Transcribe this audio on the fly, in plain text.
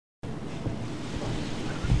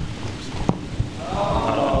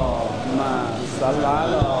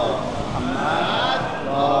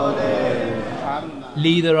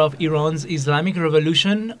Leader of Iran's Islamic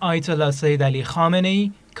Revolution, Ayatollah Sayyid Ali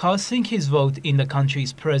Khamenei, casting his vote in the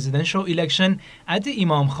country's presidential election at the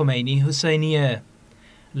Imam Khomeini Husseiniye.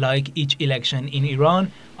 Like each election in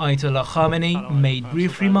Iran, Ayatollah Khamenei made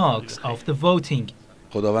brief remarks after voting.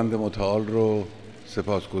 خداوند متعال رو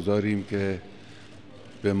سپاسگزاریم که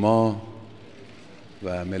به ما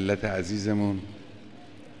و ملت عزیزمون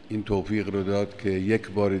این توفیق رو داد که یک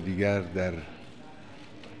بار دیگر در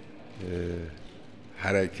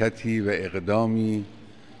حرکتی و اقدامی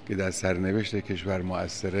که در سرنوشت کشور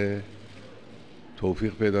مؤثره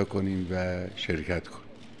توفیق پیدا کنیم و شرکت کنیم.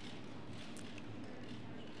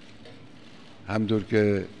 همطور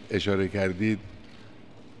که اشاره کردید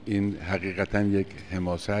این حقیقتا یک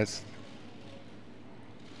حماسه است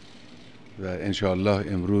و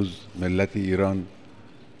انشاءالله امروز ملت ایران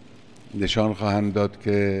نشان خواهند داد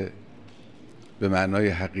که به معنای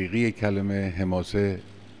حقیقی کلمه حماسه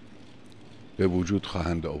به وجود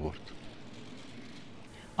خواهند آورد.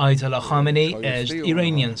 Ayatollah Khamenei urged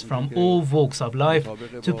Iranians from all walks of life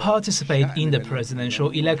to participate in the presidential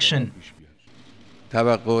election.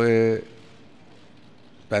 توقع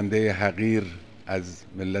بنده حقیر از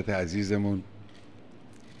ملت عزیزمون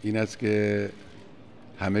این است که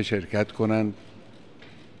همه شرکت کنند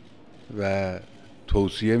و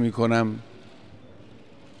توصیه میکنم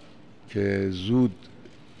که زود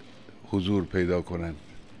حضور پیدا کنند،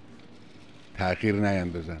 تأخیر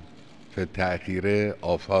نیندازند. تأخیر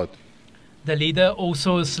آفات. The leader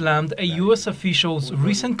also slammed a US official's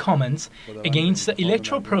recent comments against the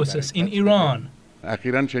electoral process in Iran.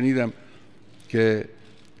 اخیراً شنیدم که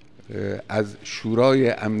از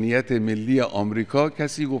شورای امنیت ملی آمریکا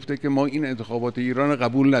کسی گفته که ما این انتخابات ایران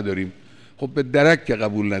قبول نداریم. خب به درک که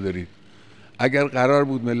قبول ندارید. اگر قرار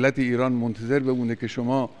بود ملت ایران منتظر بمونه که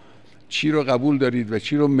شما چی رو قبول دارید و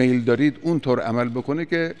چی رو میل دارید اونطور عمل بکنه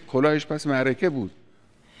که کلاهش پس معرکه بود.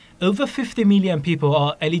 Over 50 million people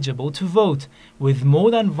are eligible to vote, with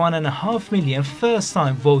more than 1.5 million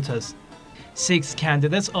first-time voters. 6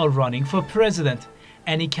 candidates are running for president.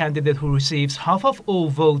 Any candidate who receives half of all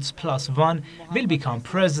votes plus one will become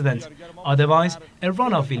president. Otherwise, a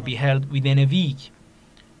runoff will be held within a week.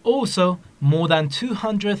 Also, more than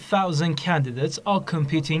 200,000 candidates are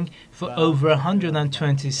competing for over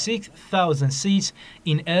 126,000 seats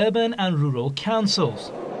in urban and rural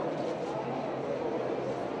councils.